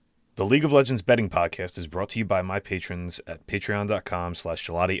The League of Legends betting podcast is brought to you by my patrons at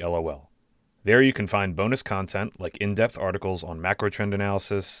patreon.com/GelatiLOL. There you can find bonus content like in-depth articles on macro trend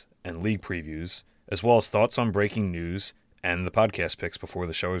analysis and league previews, as well as thoughts on breaking news and the podcast picks before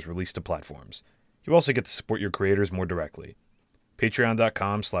the show is released to platforms. You also get to support your creators more directly.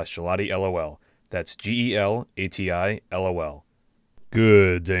 Patreon.com/GelatiLOL. That's GELATILOL.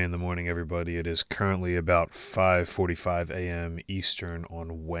 Good day in the morning, everybody. It is currently about 5:45 a.m. Eastern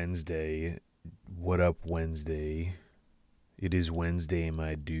on Wednesday. What up, Wednesday? It is Wednesday,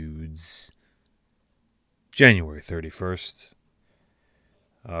 my dudes. January 31st.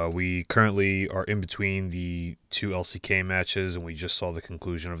 We currently are in between the two LCK matches, and we just saw the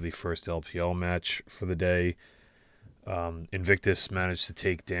conclusion of the first LPL match for the day. Invictus managed to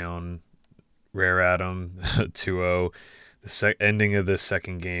take down Rare Atom 2-0. The ending of this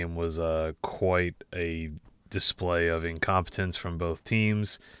second game was quite a display of incompetence from both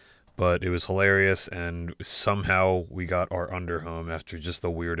teams, but it was hilarious, and somehow we got our underhome after just the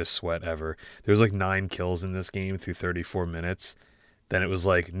weirdest sweat ever. There was like 9 kills in this game through 34 minutes. Then it was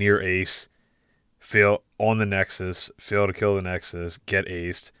like near ace, fail on the Nexus, fail to kill the Nexus, get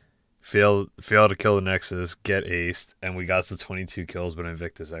aced, fail to kill the Nexus, get aced, and we got to 22 kills, but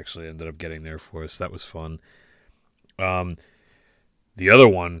Invictus actually ended up getting there for us. That was fun. The other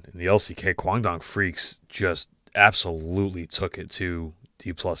one in the LCK, Kwangdong Freaks just absolutely took it to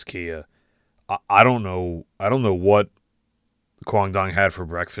D plus Kia. I don't know what Kwangdong had for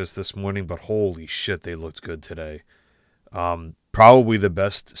breakfast this morning, but holy shit, they looked good today. Probably the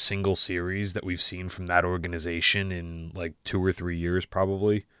best single series that we've seen from that organization in like 2 or 3 years,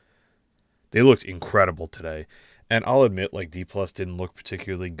 probably. They looked incredible today. And I'll admit, like, D plus didn't look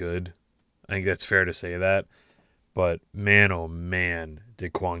particularly good. I think that's fair to say that. But man, oh man,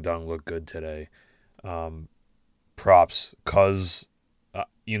 did Kwangdong look good today. Props, cause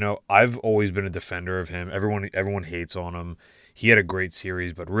I've always been a defender of him. Everyone hates on him. He had a great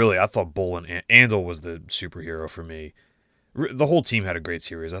series, but really, I thought Bull and Andal was the superhero for me. The whole team had a great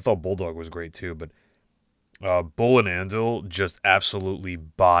series. I thought Bulldog was great too, but Bull and Andal just absolutely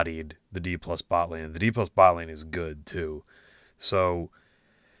bodied the D plus bot lane. The D plus bot lane is good too, so.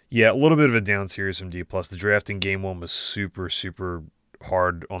 Yeah, a little bit of a down series from D+. The drafting game one was super, super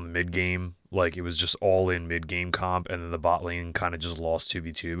hard on the mid game. Like, it was just all in mid game comp, and then the bot lane kind of just lost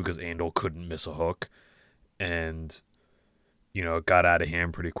 2v2 because Andal couldn't miss a hook. And, it got out of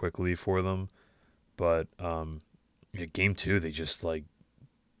hand pretty quickly for them. But, game 2, they just,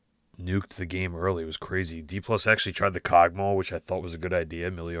 nuked the game early. It was crazy. D+ actually tried the Cogmaw, which I thought was a good idea,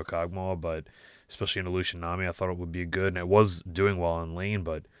 Milio Cogmaw, but especially in Illusion Nami, I thought it would be good, and it was doing well in lane,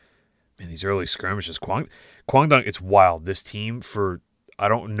 but man, these early skirmishes, Kwangdong, it's wild. This team, for I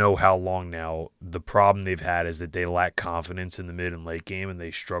don't know how long now, the problem they've had is that they lack confidence in the mid and late game, and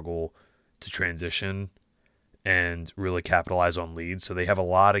they struggle to transition and really capitalize on leads. So they have a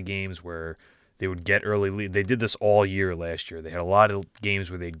lot of games where they would get early lead. They did this all year last year. They had a lot of games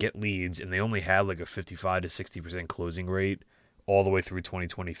where they'd get leads, and they only had like a 55 to 60% closing rate all the way through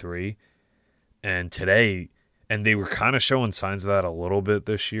 2023. And today, and they were kind of showing signs of that a little bit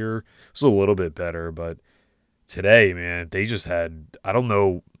this year. It was a little bit better, but today, man, they just had, I don't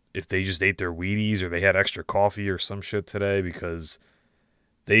know if they just ate their Wheaties or they had extra coffee or some shit today, because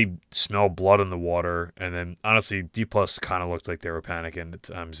they smelled blood in the water. And then, honestly, D+ kind of looked like they were panicking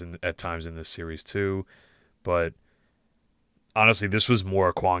at times in this series too. But honestly, this was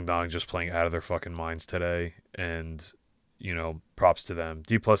more Kwangdong just playing out of their fucking minds today. And props to them.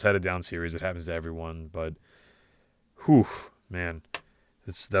 D+ had a down series. It happens to everyone, but whew, man,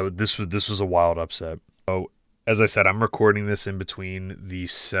 this was a wild upset. So, as I said, I'm recording this in between the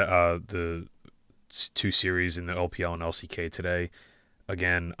 2 series in the LPL and LCK today.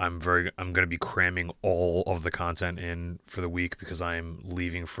 Again, I'm going to be cramming all of the content in for the week because I'm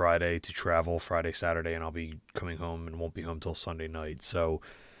leaving Friday to travel Friday, Saturday, and I'll be coming home and won't be home till Sunday night. So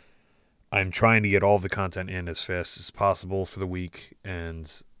I'm trying to get all the content in as fast as possible for the week,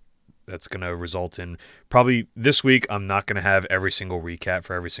 and that's going to result in probably this week I'm not going to have every single recap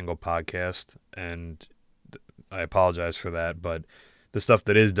for every single podcast, and I apologize for that, but the stuff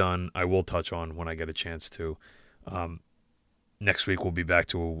that is done I will touch on when I get a chance to. Next week we'll be back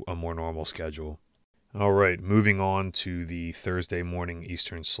to a more normal schedule. All right, moving on to the Thursday morning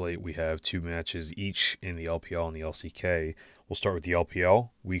Eastern slate. We have 2 matches each in the LPL and the LCK. We'll start with the LPL,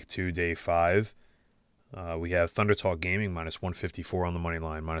 Week 2, Day 5. We have Thunder Talk Gaming, minus 154 on the money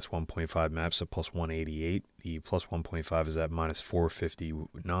line, minus 1.5 maps at plus 188. The plus 1.5 is at minus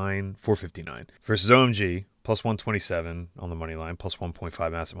 459. Versus OMG, plus 127 on the money line, plus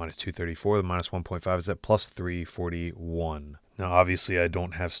 1.5 maps at minus 234. The minus 1.5 is at plus 341. Now, obviously, I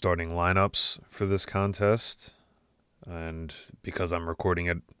don't have starting lineups for this contest, and because I'm recording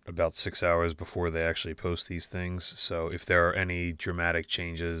it about 6 hours before they actually post these things, so if there are any dramatic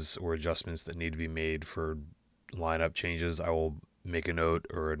changes or adjustments that need to be made for lineup changes, I will make a note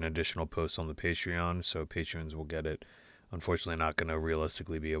or an additional post on the Patreon, so patrons will get it. Unfortunately, not going to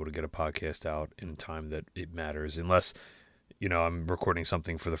realistically be able to get a podcast out in time that it matters, unless I'm recording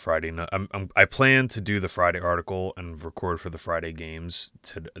something for the Friday. I plan to do the Friday article and record for the Friday games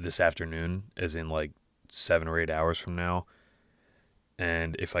this afternoon, as in like 7 or 8 hours from now.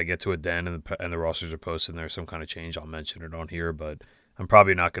 And if I get to it then and the rosters are posted and there's some kind of change, I'll mention it on here. But I'm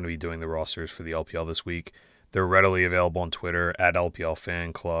probably not going to be doing the rosters for the LPL this week. They're readily available on Twitter at LPL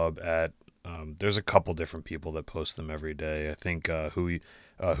Fan Club. There's a couple different people that post them every day. I think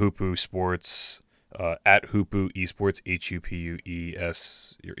Hoopu Sports. At Hoopu Esports,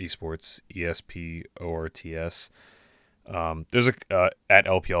 HUPUES, your Esports, ESPORTS. There's at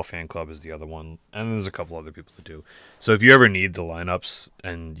LPL Fan Club is the other one, and there's a couple other people that do. So if you ever need the lineups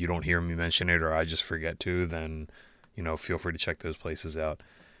and you don't hear me mention it, or I just forget to, then feel free to check those places out.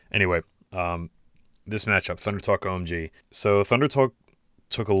 Anyway, this matchup, Thunder Talk OMG. So Thunder Talk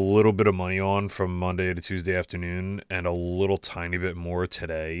took a little bit of money on from Monday to Tuesday afternoon, and a little tiny bit more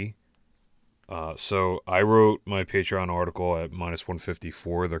today. So I wrote my Patreon article at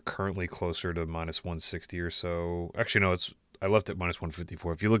 -154. They're currently closer to -160 or so. Actually, no, I left it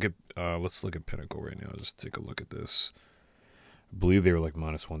 -154. If you look at, let's look at Pinnacle right now. Just take a look at this. I believe they were like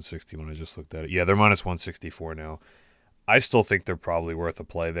 -160 when I just looked at it. Yeah, they're -164 now. I still think they're probably worth a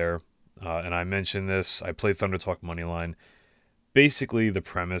play there. And I mentioned this. I played Thunder Talk Moneyline. Basically, the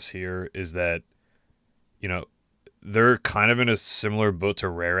premise here is that, they're kind of in a similar boat to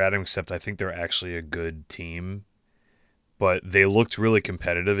Rare Adam, except I think they're actually a good team. But they looked really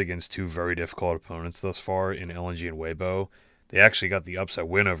competitive against two very difficult opponents thus far in LNG and Weibo. They actually got the upset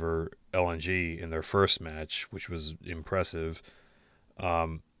win over LNG in their first match, which was impressive.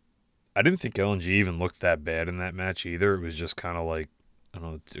 I didn't think LNG even looked that bad in that match either. It was just kind of like, I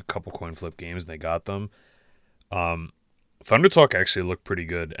don't know, a couple coin flip games and they got them. Thunder Talk actually looked pretty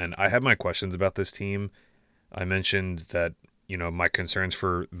good, and I have my questions about this team. I mentioned that, my concerns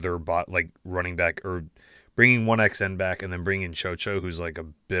for their bot, like running back or bringing 1XN back and then bringing Chocho, who's like a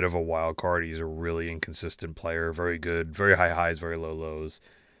bit of a wild card. He's a really inconsistent player, very good, very high highs, very low lows.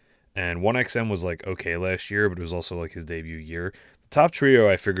 And 1XN was like okay last year, but it was also like his debut year. The top trio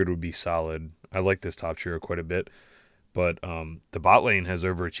I figured would be solid. I like this top trio quite a bit. But the bot lane has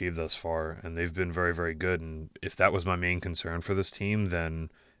overachieved thus far, and they've been very, very good. And if that was my main concern for this team,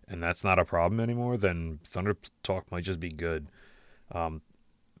 and that's not a problem anymore, then Thunder Talk might just be good.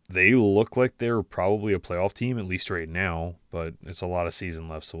 They look like they're probably a playoff team, at least right now, but it's a lot of season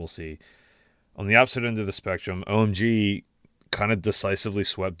left, so we'll see. On the opposite end of the spectrum, OMG kind of decisively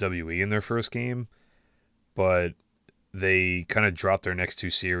swept WE in their first game, but they kind of dropped their next two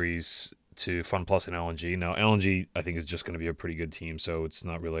series to FunPlus and LNG. Now, LNG, I think, is just going to be a pretty good team, so it's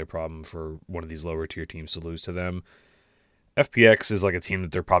not really a problem for one of these lower tier teams to lose to them. FPX is like a team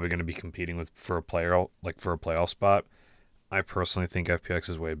that they're probably going to be competing with for a playoff spot. I personally think FPX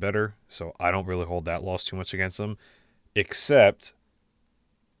is way better, so I don't really hold that loss too much against them, except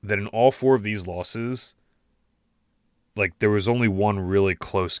that in all four of these losses, like there was only one really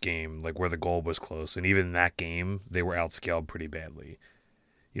close game, like where the goal was close, and even in that game, they were outscaled pretty badly.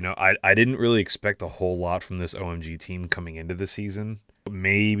 I didn't really expect a whole lot from this OMG team coming into the season.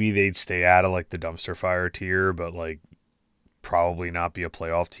 Maybe they'd stay out of like the dumpster fire tier, but like probably not be a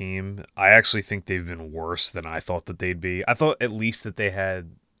playoff team. I actually think they've been worse than I thought that they'd be. I thought at least that they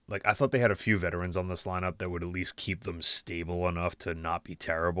had a few veterans on this lineup that would at least keep them stable enough to not be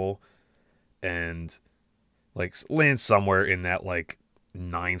terrible and like land somewhere in that like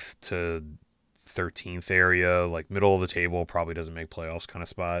 9th to 13th area, like middle of the table, probably doesn't make playoffs kind of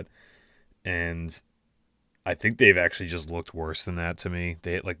spot. And I think they've actually just looked worse than that to me.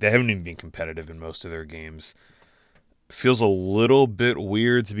 They haven't even been competitive in most of their games. Feels a little bit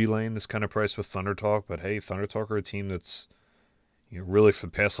weird to be laying this kind of price with Thunder Talk, but hey, Thunder Talk are a team that's really for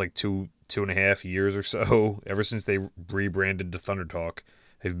the past like two and a half years or so, ever since they rebranded to Thunder Talk,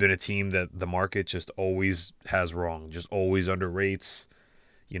 they've been a team that the market just always has wrong, just always underrates.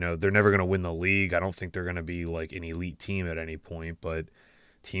 They're never going to win the league. I don't think they're going to be like an elite team at any point, but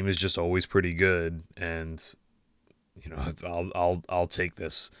team is just always pretty good, and I'll take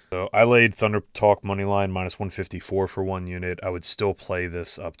this. So I laid Thunder Talk moneyline -154 for one unit. I would still play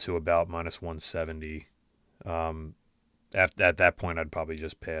this up to about -170. At that point, I'd probably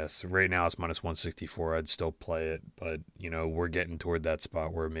just pass. Right now, it's -164. I'd still play it, but we're getting toward that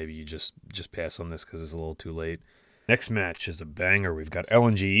spot where maybe you just pass on this because it's a little too late. Next match is a banger. We've got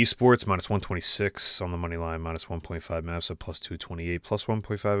LNG Esports minus 126 on the money line, minus 1.5 maps at plus 228, plus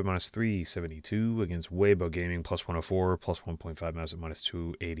 1.5 at minus 372 against Weibo Gaming plus 104, plus 1.5 maps at minus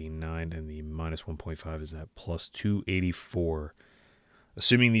 289, and the minus 1.5 is at plus 284.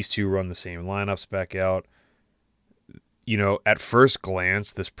 Assuming these two run the same lineups back out, at first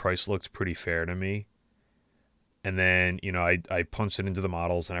glance, this price looked pretty fair to me. And then, I punched it into the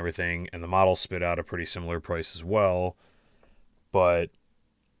models and everything, and the models spit out a pretty similar price as well. But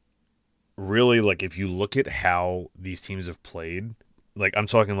really, if you look at how these teams have played, I'm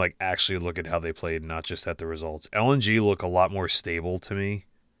talking actually look at how they played, not just at the results. LNG look a lot more stable to me.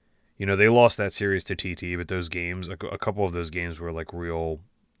 They lost that series to TT, but those games, a couple of those games were real,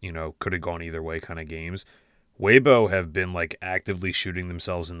 could have gone either way kind of games. Weibo have been actively shooting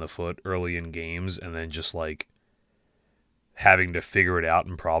themselves in the foot early in games and then just having to figure it out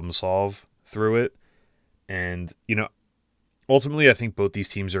and problem solve through it. And, ultimately I think both these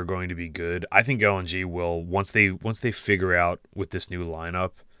teams are going to be good. I think LNG will, once they figure out with this new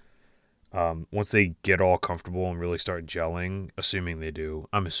lineup, once they get all comfortable and really start gelling, assuming they do,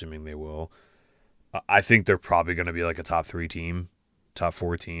 I'm assuming they will, I think they're probably going to be a top 3 team, top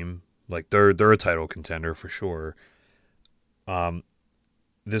 4 team. They're a title contender for sure.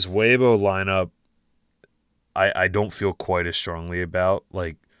 This Weibo lineup, I don't feel quite as strongly about.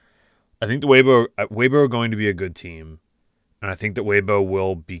 I think the Weibo are going to be a good team, and I think that Weibo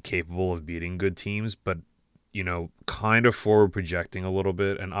will be capable of beating good teams, but kind of forward projecting a little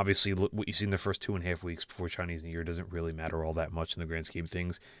bit. And obviously, what you see in the first 2.5 weeks before Chinese New Year doesn't really matter all that much in the grand scheme of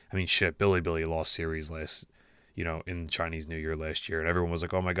things. I mean, shit, Billy lost series in Chinese New Year last year, and everyone was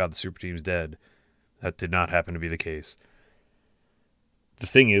like, "Oh my God, the super team's dead." That did not happen to be the case. The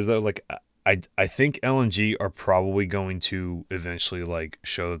thing is, though, I think LNG are probably going to eventually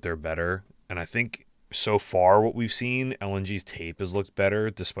show that they're better, and I think so far what we've seen, LNG's tape has looked better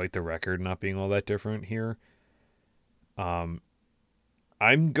despite the record not being all that different here. I'm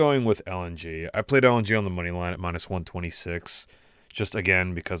going with LNG. I played LNG on the money line at minus 126, just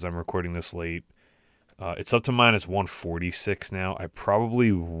again because I'm recording this late. It's up to minus 146 now. I'd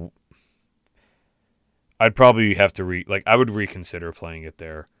probably have to I would reconsider playing it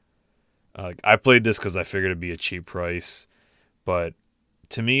there. I played this because I figured it'd be a cheap price, but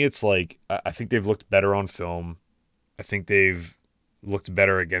to me, it's I think they've looked better on film. I think they've looked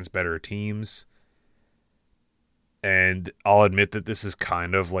better against better teams. And I'll admit that this is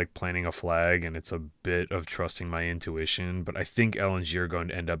kind of like planting a flag, and it's a bit of trusting my intuition, but I think LNG are going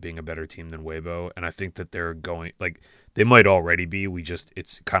to end up being a better team than Weibo, and I think that they're going, they might already be,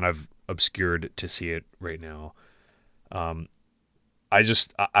 it's kind of obscured to see it right now. I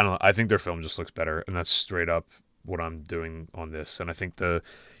don't know, I think their film just looks better, and that's straight up what I'm doing on this, and I think the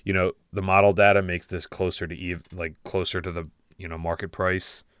model data makes this closer to closer to the, market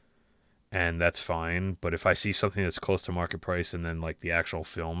price, and that's fine. But if I see something that's close to market price and then the actual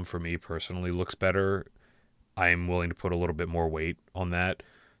film for me personally looks better, I am willing to put a little bit more weight on that.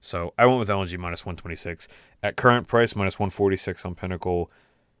 So I went with LNG minus 126. At current price, minus 146 on Pinnacle,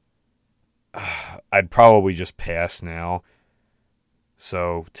 I'd probably just pass now.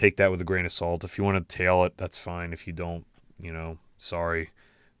 So take that with a grain of salt. If you want to tail it, that's fine. If you don't, sorry.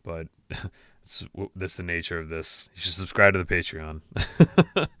 But that's the nature of this. You should subscribe to the Patreon.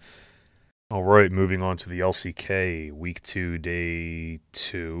 All right, moving on to the LCK, Week 2, Day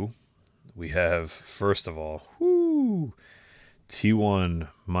 2. We have, first of all, T1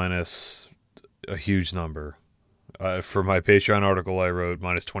 minus a huge number. For my Patreon article, I wrote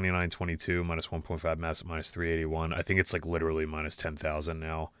minus 2922, minus 1.5 mass at minus 381. I think it's literally minus 10,000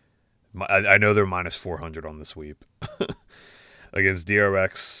 now. I know they're minus 400 on the sweep. Against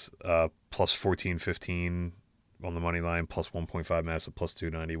DRX, plus 1415 on the money line, plus 1.5 mass at plus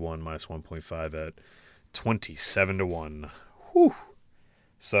 291, minus 1.5 at 27-1. Whew.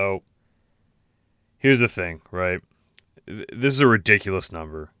 So, here's the thing, right? This is a ridiculous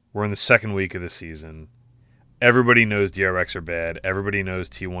number. We're in the second week of the season. Everybody knows DRX are bad. Everybody knows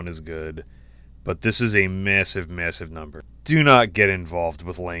T1 is good. But this is a massive, massive number. Do not get involved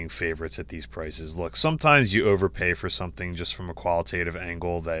with laying favorites at these prices. Look, sometimes you overpay for something just from a qualitative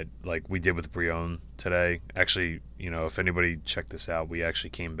angle that, we did with Brion today. Actually, if anybody checked this out, we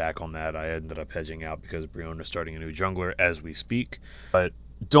actually came back on that. I ended up hedging out because Brion is starting a new jungler as we speak. But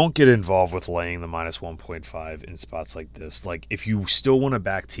don't get involved with laying the minus 1.5 in spots like this. If you still want to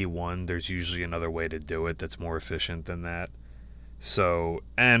back T1, there's usually another way to do it that's more efficient than that. So,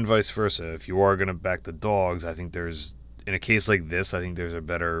 and vice versa. If you are going to back the dogs, I think in a case like this, I think there's a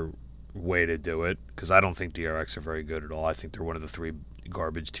better way to do it, because I don't think DRX are very good at all. I think they're one of the 3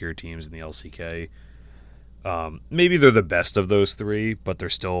 garbage tier teams in the LCK. Maybe they're the best of those three, but they're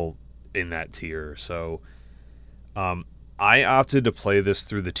still in that tier. So um, I opted to play this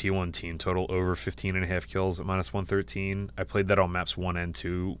through the T1 team total over 15.5 kills at minus 113. I played that on maps 1 and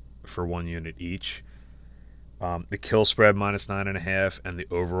 2 for 1 unit each. The kill spread minus 9.5, and the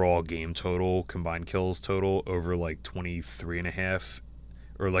overall game total, combined kills total, over like 23.5,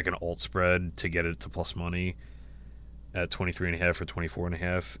 or like an alt spread to get it to plus money at 23.5 or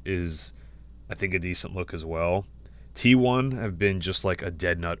 24.5 is, I think, a decent look as well. T1 have been just like a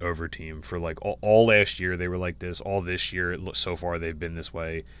dead nut over team for like all last year. They were like this. All this year, so far, they've been this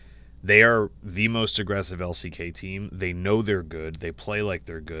way. They are the most aggressive LCK team. They know they're good. They play like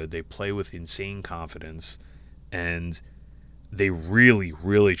they're good. They play with insane confidence. And they really,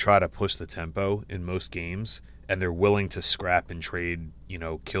 really try to push the tempo in most games. And they're willing to scrap and trade,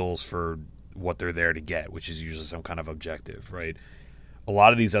 kills for what they're there to get, which is usually some kind of objective, right? A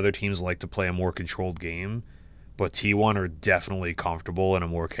lot of these other teams like to play a more controlled game, but T1 are definitely comfortable in a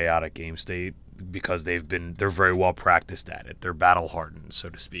more chaotic game state because they're very well practiced at it. They're battle hardened, so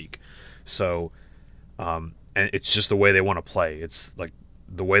to speak. So, and it's just the way they want to play. It's like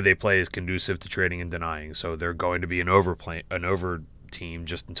the way they play is conducive to trading and denying. So they're going to be an over team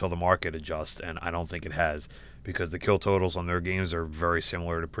just until the market adjusts, and I don't think it has, because the kill totals on their games are very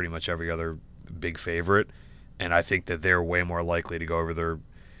similar to pretty much every other big favorite, and I think that they're way more likely to go over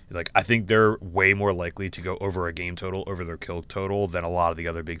they're way more likely to go over a game total over their kill total than a lot of the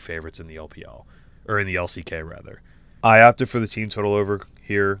other big favorites in the LPL, or in the LCK rather. I opted for the team total over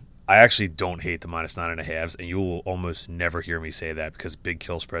here. I actually don't hate the minus 9.5s, and you will almost never hear me say that because big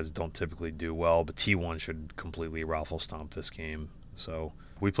kill spreads don't typically do well, but T1 should completely raffle stomp this game. So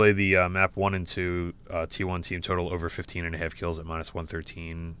we played the map 1 and 2 T1 team total over 15.5 kills at minus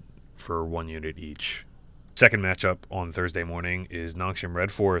 113 for 1 unit each. Second matchup on Thursday morning is Nongshim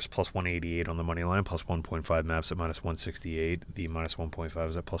Red Forest plus 188 on the money line, plus 1.5 maps at minus 168. The minus 1.5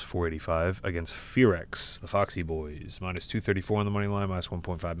 is at plus 485 against Fearex, the Foxy Boys, minus 234 on the money line, minus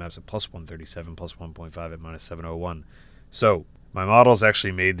 1.5 maps at plus 137, plus 1.5 at minus 701. So my models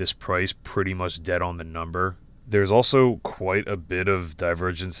actually made this price pretty much dead on the number. There's also quite a bit of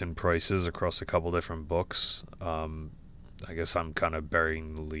divergence in prices across a couple different books. I guess I'm kind of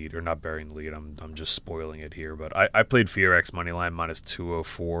burying the lead, or not burying the lead. I'm just spoiling it here. But I played Fearex moneyline minus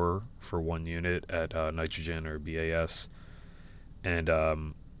 204 for 1 unit at Nitrogen or BAS, and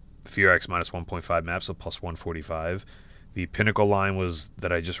Fearex minus 1.5 maps at plus 145. The Pinnacle line was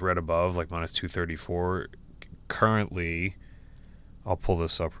that I just read above, like minus 234. Currently, I'll pull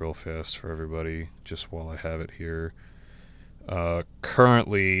this up real fast for everybody just while I have it here.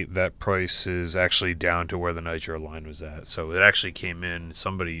 Currently, that price is actually down to where the Nitro line was at. So it actually came in.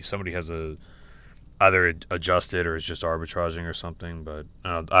 Somebody has either adjusted or is just arbitraging or something. But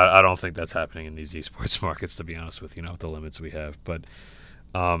I don't think that's happening in these esports markets, to be honest with you, with the limits we have. But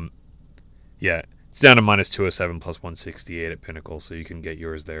yeah, it's down to minus 207 plus 168 at Pinnacle, so you can get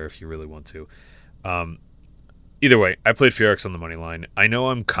yours there if you really want to. Either way, I played Fearex on the money line. I know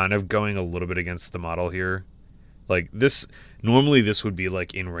I'm kind of going a little bit against the model here. Like this, normally this would be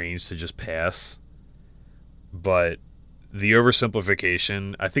like in range to just pass, but the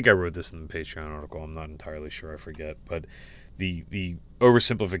oversimplification, I think I wrote this in the Patreon article, I'm not entirely sure, I forget, but the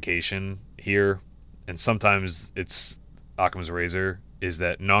oversimplification here, and sometimes it's Occam's razor, is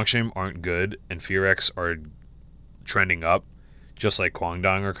that Nongshim aren't good and Fearex are trending up, just like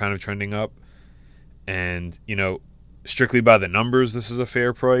Kwangdong are kind of trending up. And, strictly by the numbers, this is a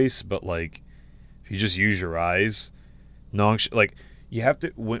fair price, but like, if you just use your eyes, you have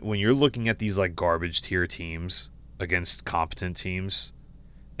to, when you're looking at these like garbage tier teams against competent teams,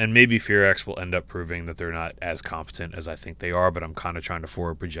 and maybe Fearex will end up proving that they're not as competent as I think they are, but I'm kind of trying to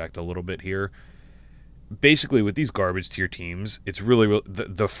forward project a little bit here. Basically, with these garbage tier teams, it's really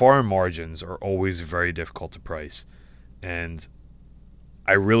the far margins are always very difficult to price, and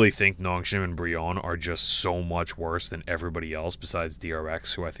I really think Nongshim and Brion are just so much worse than everybody else besides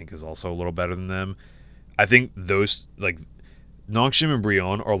DRX, who I think is also a little better than them. I think those, like, Nongshim and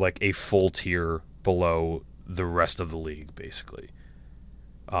Brion are like a full tier below the rest of the league, basically.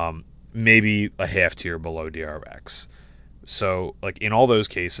 Maybe a half tier below DRX. So, like, in all those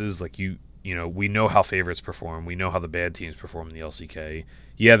cases, like, we know how favorites perform. We know how the bad teams perform in the LCK.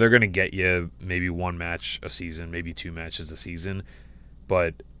 Yeah, they're going to get you maybe 1 match a season, maybe 2 matches a season.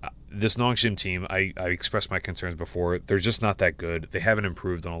 But this Nongshim team, I expressed my concerns before. They're just not that good. They haven't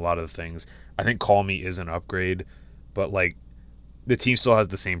improved on a lot of the things. I think Call Me is an upgrade, but like the team still has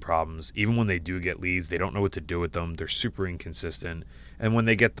the same problems. Even when they do get leads, they don't know what to do with them. They're super inconsistent, and when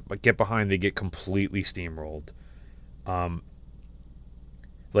they get behind, they get completely steamrolled.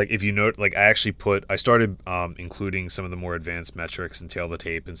 Like if you note, like I started including some of the more advanced metrics and tail the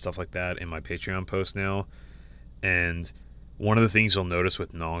tape and stuff like that in my Patreon post now. And one of the things you'll notice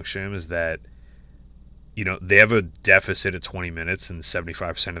with Nongshim is that they have a deficit at 20 minutes in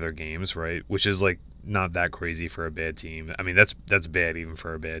 75% of their games, right? Which is like not that crazy for a bad team. I mean, that's bad even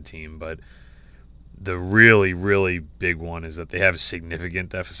for a bad team, but the really, really big one is that they have significant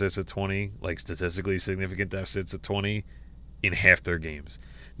deficits at 20, like statistically significant deficits at 20 in half their games.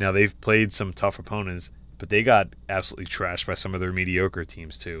 Now, they've played some tough opponents, but they got absolutely trashed by some of their mediocre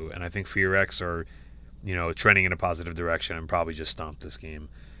teams too. And I think FearX are, trending in a positive direction and probably just stomped this game.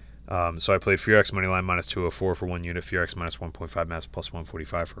 So I played FearX Moneyline minus 204 for 1 unit, FearX minus 1.5 maps plus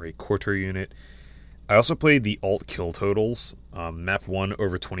 145 for a quarter unit. I also played the alt kill totals. Map 1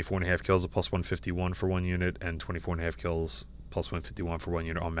 over 24.5 kills at plus 151 for 1 unit, and 24.5 kills plus 151 for 1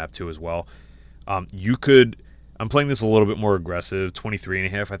 unit on map 2 as well. I'm playing this a little bit more aggressive.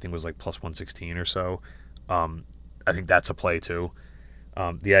 23.5 I think was like plus 116 or so. I think that's a play too.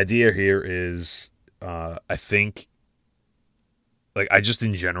 The idea here is I think I just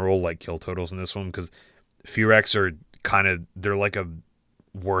in general like kill totals in this one because FearX are they're like a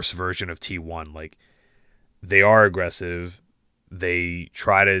worse version of T1. Like they are aggressive. They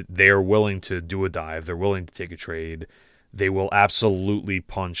are willing to do a dive. They're willing to take a trade. They will absolutely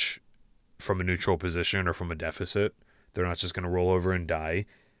punch from a neutral position or from a deficit. They're not just going to roll over and die.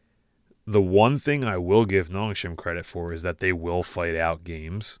 The one thing I will give Nongshim credit for is that they will fight out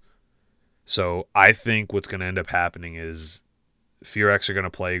games. So I think what's going to end up happening is FearX are going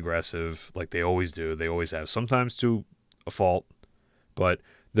to play aggressive like they always do. They always have. Sometimes to a fault, but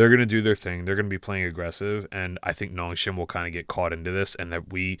they're going to do their thing. They're going to be playing aggressive, and I think Nongshim will kind of get caught into this, and I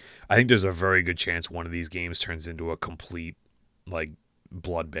think there's a very good chance one of these games turns into a complete,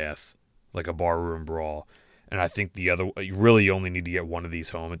 bloodbath, like a barroom brawl. And I think you really only need to get one of these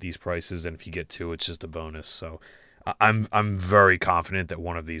home at these prices, and if you get two, it's just a bonus. So I'm very confident that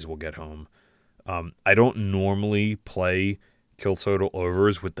one of these will get home. I don't normally play kill total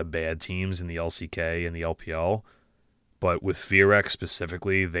overs with the bad teams in the LCK and the LPL. But with FearX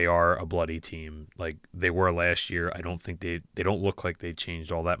specifically, they are a bloody team. Like they were last year. I don't think they don't look like they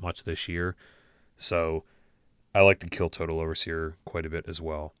changed all that much this year. So I like the kill total overs here quite a bit as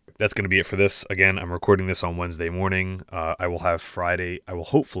well. That's going to be it for this. Again, I'm recording this on Wednesday morning. I will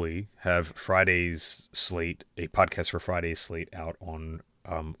hopefully have Friday's slate, a podcast for Friday's slate out on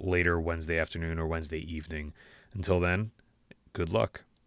later Wednesday afternoon or Wednesday evening. Until then, good luck.